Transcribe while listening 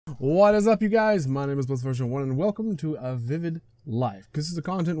What is up, you guys? My name is BlitzVersion1 and welcome to A Vivid Life. This is a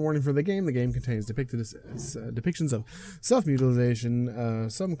content warning for the game. The game contains depictions of self-mutilation,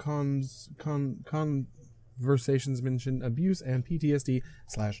 some conversations mention abuse, and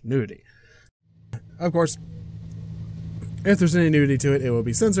PTSD/nudity. Of course, if there's any nudity to it, it will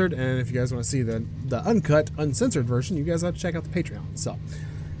be censored, and if you guys want to see the uncut, uncensored version, you guys have to check out the Patreon. So,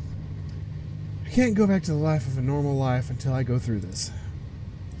 I can't go back to the life of a normal life until I go through this.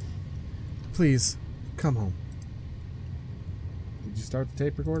 Please, come home. Did you start the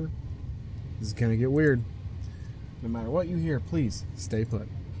tape recorder? This is gonna get weird. No matter what you hear, please stay put.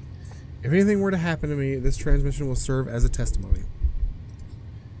 If anything were to happen to me, this transmission will serve as a testimony.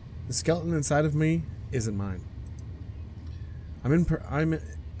 The skeleton inside of me isn't mine. I'm in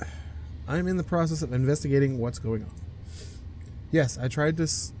the process of investigating what's going on. Yes, I tried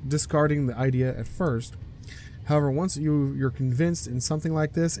discarding the idea at first. However, once you're convinced in something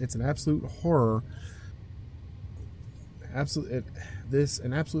like this, it's an absolute horror. An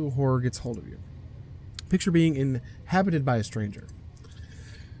absolute horror gets hold of you. Picture being inhabited by a stranger.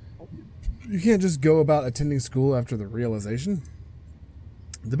 You can't just go about attending school after the realization.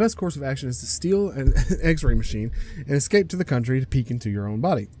 The best course of action is to steal an X-ray machine and escape to the country to peek into your own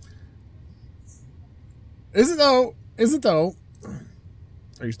body. Is it though? Is it though?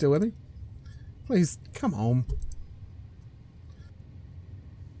 Are you still with me? Please, come home.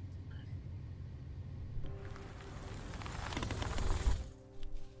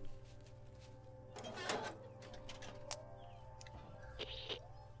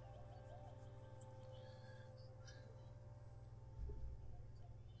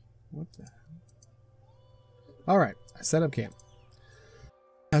 What the hell? Alright, I set up camp.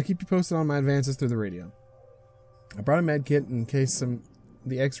 I'll keep you posted on my advances through the radio. I brought a med kit in case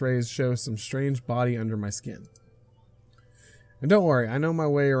the x-rays show some strange body under my skin. And don't worry, I know my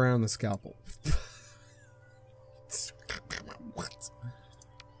way around the scalpel. What?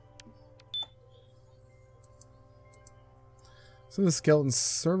 Some of the skeleton's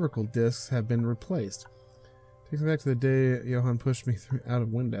cervical discs have been replaced. Takes me back to the day Johan pushed me out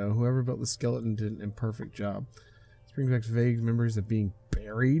of window. Whoever built the skeleton did an imperfect job. This brings back vague memories of being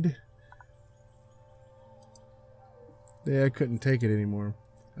buried. Yeah, I couldn't take it anymore.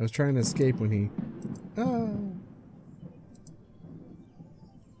 I was trying to escape when he... Oh.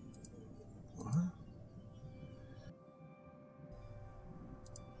 What?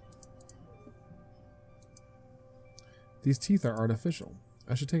 These teeth are artificial.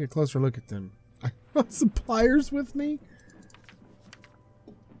 I should take a closer look at them. I brought some pliers with me?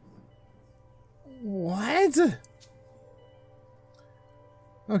 What?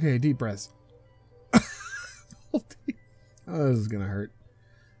 Okay, deep breaths. Oh, this is gonna hurt.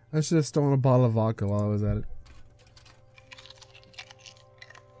 I should have stolen a bottle of vodka while I was at it.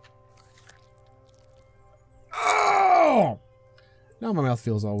 Oh! Now my mouth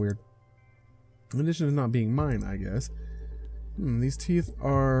feels all weird. In addition to not being mine, I guess. These teeth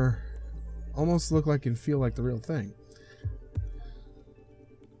are... almost look like and feel like the real thing.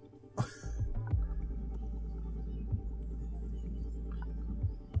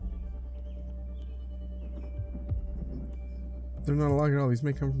 They're not alike at all. These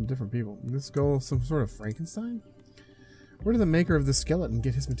may come from different people. This skull, some sort of Frankenstein? Where did the maker of the skeleton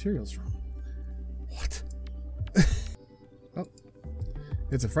get his materials from? What? Oh,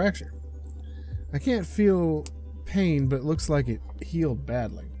 it's a fracture. I can't feel pain, but it looks like it healed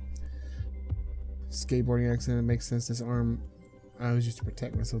badly. Skateboarding accident, it makes sense. This arm I was used to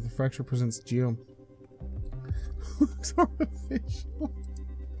protect myself. The fracture presents looks artificial.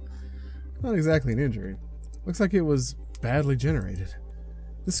 Not exactly an injury. Looks like it was badly generated.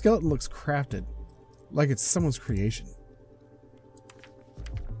 The skeleton looks crafted, like it's someone's creation.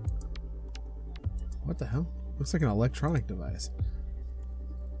 What the hell? Looks like an electronic device.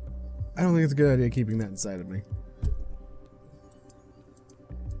 I don't think it's a good idea keeping that inside of me.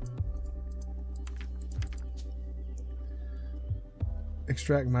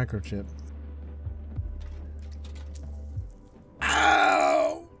 Extract microchip.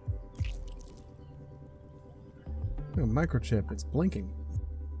 Ow! A microchip, it's blinking.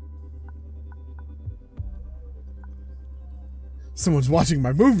 Someone's watching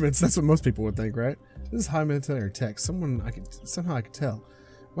my movements. That's what most people would think, right? This is high military tech. Somehow I could tell.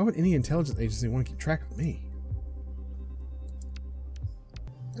 Why would any intelligence agency want to keep track of me?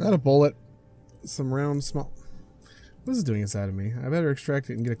 Got a bullet. Some round, small... What is it doing inside of me? I better extract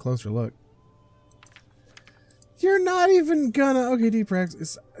it and get a closer look. You're not even gonna... Okay, deep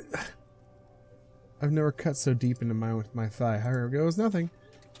practice. I've never cut so deep into my thigh. Here goes nothing.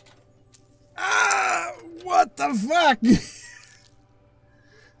 Ah! What the fuck?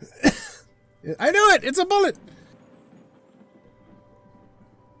 I knew it! It's a bullet!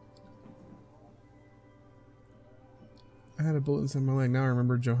 I had a bullet inside my leg. Now I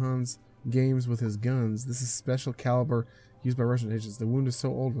remember Johan's games with his guns. This is special caliber used by Russian agents. The wound is so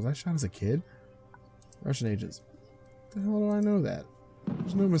old. Was I shot as a kid? Russian agents. The hell do I know that?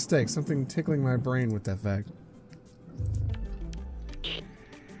 There's no mistake. Something tickling my brain with that fact.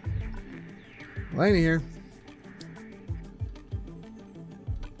 Laney here.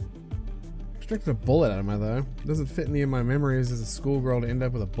 Extracted a bullet out of my thigh. It doesn't fit any of my memories as a schoolgirl to end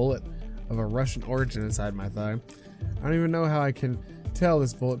up with a bullet of a Russian origin inside my thigh. I don't even know how I can tell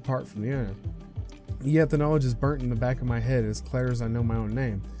this bullet apart from the other. Yet the knowledge is burnt in the back of my head as clear as I know my own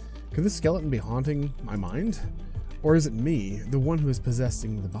name. Could this skeleton be haunting my mind? Or is it me, the one who is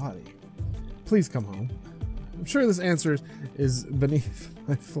possessing the body? Please come home. I'm sure this answer is beneath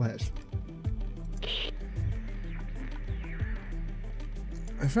my flesh.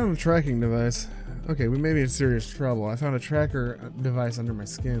 I found a tracking device. Okay, we may be in serious trouble. I found a tracker device under my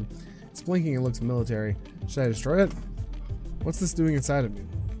skin. It's blinking and looks military. Should I destroy it? What's this doing inside of me?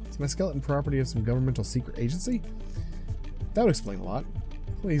 Is my skeleton property of some governmental secret agency? That would explain a lot.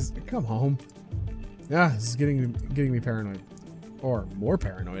 Please, come home. Ah, this is getting me paranoid. Or more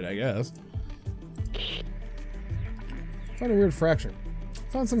paranoid, I guess. Found a weird fracture.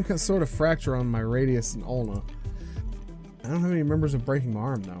 Found some sort of fracture on my radius and ulna. I don't have any members of breaking my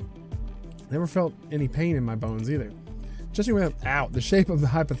arm, though. Never felt any pain in my bones, either. Judging by the shape of the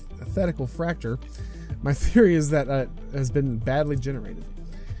hypothetical fracture, my theory is that it has been badly generated.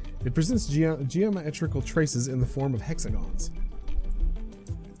 It presents geometrical traces in the form of hexagons.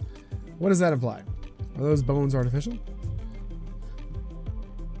 What does that imply? Are those bones artificial?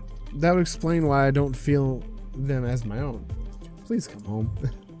 That would explain why I don't feel them as my own. Please come home.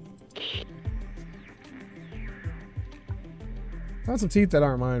 Found some teeth that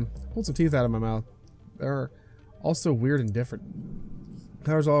aren't mine. Pulled some teeth out of my mouth. They're also weird and different.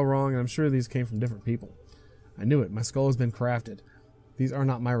 Power's all wrong, and I'm sure these came from different people. I knew it. My skull has been crafted. These are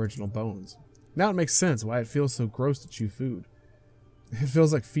not my original bones. Now it makes sense why it feels so gross to chew food. It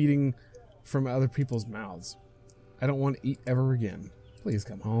feels like feeding from other people's mouths. I don't want to eat ever again. Please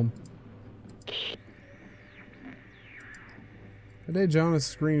come home. The day Johan's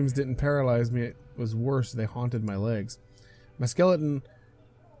screams didn't paralyze me, it was worse. They haunted my legs. My skeleton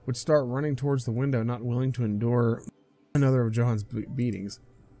would start running towards the window, not willing to endure another of Johan's beatings.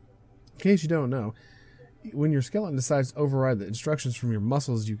 In case you don't know, when your skeleton decides to override the instructions from your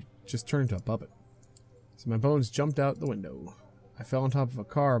muscles, you just turn into a puppet. So my bones jumped out the window. I fell on top of a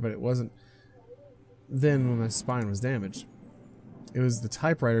car, but it wasn't then when my spine was damaged. It was the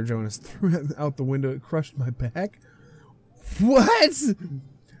typewriter Jonas threw out the window. It crushed my back. What?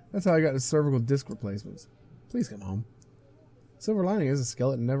 That's how I got the cervical disc replacements. Please come home. Silver lining is the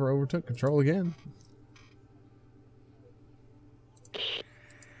skeleton never overtook control again.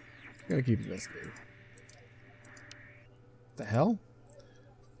 Gotta keep investigating. What the hell?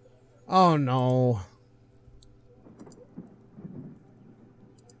 Oh no.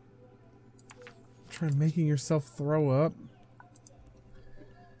 Try making yourself throw up.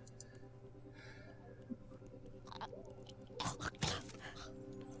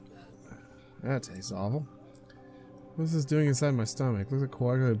 That tastes awful. What is this doing inside my stomach? Looks like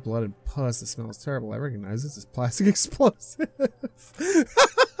coagulated blood and pus. It smells terrible. I recognize this as plastic explosive.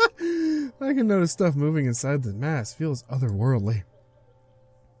 I can notice stuff moving inside the mass. Feels otherworldly.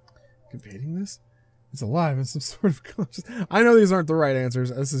 Competing this? It's alive in some sort of conscious... I know these aren't the right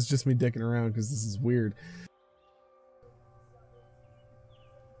answers. This is just me dicking around because this is weird.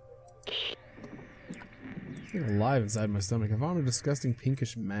 It's alive inside my stomach. I found a disgusting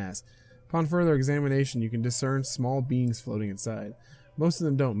pinkish mass. Upon further examination, you can discern small beings floating inside. Most of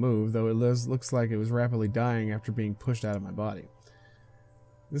them don't move, though it looks like it was rapidly dying after being pushed out of my body.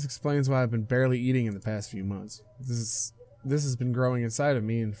 This explains why I've been barely eating in the past few months. This has been growing inside of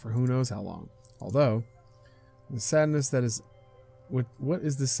me and for who knows how long. Although, the sadness that is... What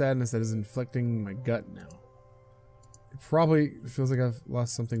is the sadness that is inflicting my gut now? It probably feels like I've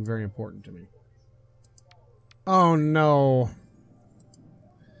lost something very important to me. Oh no!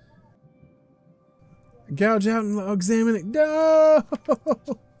 Gouge out and examine it. No!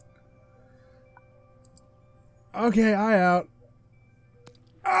 Okay, eye out.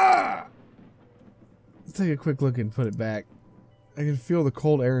 Ah! Let's take a quick look and put it back. I can feel the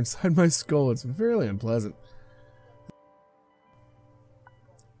cold air inside my skull. It's fairly unpleasant.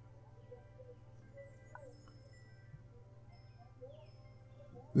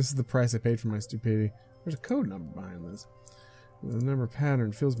 This is the price I paid for my stupidity. There's a code number behind this. The number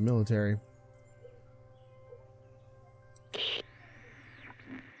pattern feels military.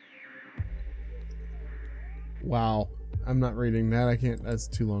 Wow. I'm not reading that. I can't. That's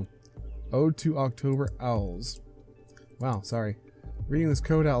too long. Ode to October Owls. Wow, sorry. Reading this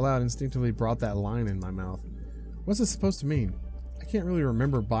code out loud instinctively brought that line in my mouth. What's this supposed to mean? I can't really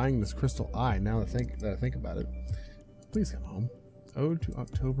remember buying this crystal eye now that I think about it. Please come home. Ode to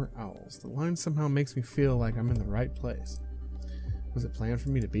October Owls. The line somehow makes me feel like I'm in the right place. Was it planned for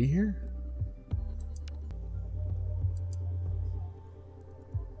me to be here?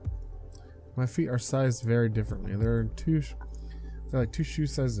 My feet are sized very differently. They're like two shoe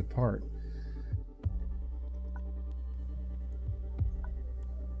sizes apart.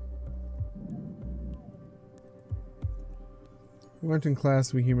 We learned in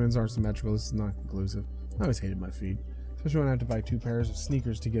class we humans are symmetrical. This is not conclusive. I always hated my feet. Especially when I had to buy 2 pairs of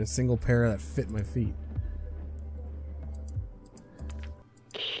sneakers to get a single pair that fit my feet.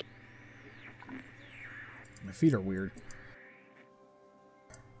 My feet are weird.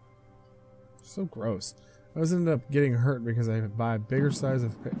 So gross. I always ended up getting hurt because I had to buy a bigger size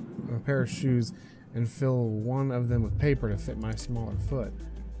of a pair of shoes and fill one of them with paper to fit my smaller foot.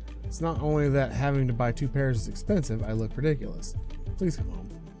 It's not only that having to buy 2 pairs is expensive, I look ridiculous. Please come home.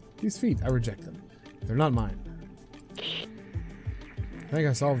 These feet, I reject them. They're not mine. I think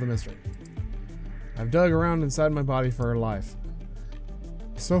I solved the mystery. I've dug around inside my body for life.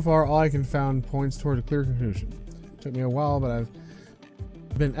 So far, all I can find points toward a clear conclusion. It took me a while, but I've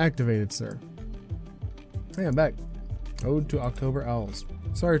been activated, sir. Hey, I'm back. Ode to October Owls.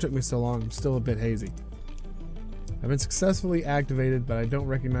 Sorry it took me so long. I'm still a bit hazy. I've been successfully activated, but I don't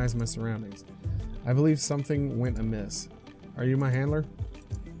recognize my surroundings. I believe something went amiss. Are you my handler?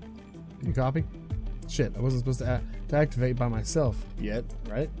 Can you copy? Shit, I wasn't supposed to activate by myself yet,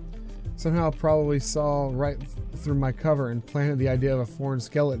 right? Somehow I probably saw right through my cover and planted the idea of a foreign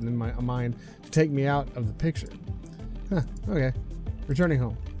skeleton in my mind to take me out of the picture. Huh, okay. Returning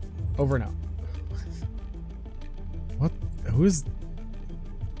home. Over and out. What? Who is...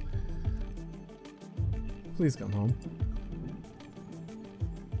 Please come home.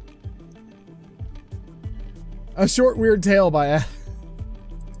 A Short Weird Tale by...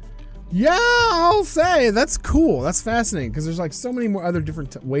 Yeah, I'll say that's cool. That's fascinating because there's like so many more other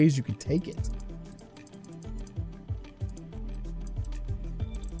different ways you could take it.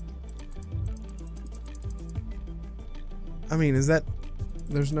 I mean, is that...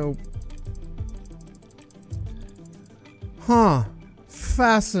 There's no... Huh.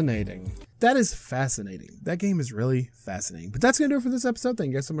 Fascinating. That is fascinating. That game is really fascinating. But that's going to do it for this episode.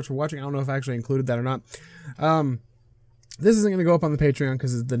 Thank you guys so much for watching. I don't know if I actually included that or not. This isn't going to go up on the Patreon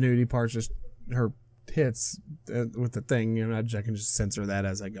because the nudity part's just her tits with the thing. You know, I can just censor that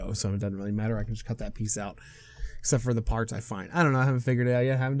as I go, so it doesn't really matter. I can just cut that piece out, except for the parts I find. I don't know. I haven't figured it out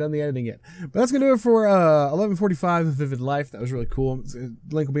yet. I haven't done the editing yet. But that's going to do it for 1145 Vivid Life. That was really cool. The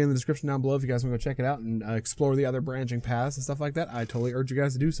link will be in the description down below if you guys want to go check it out and explore the other branching paths and stuff like that. I totally urge you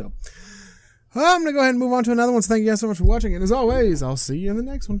guys to do so. I'm going to go ahead and move on to another one. So thank you guys so much for watching. And as always, I'll see you in the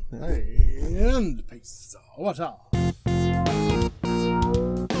next one. And peace. What's up?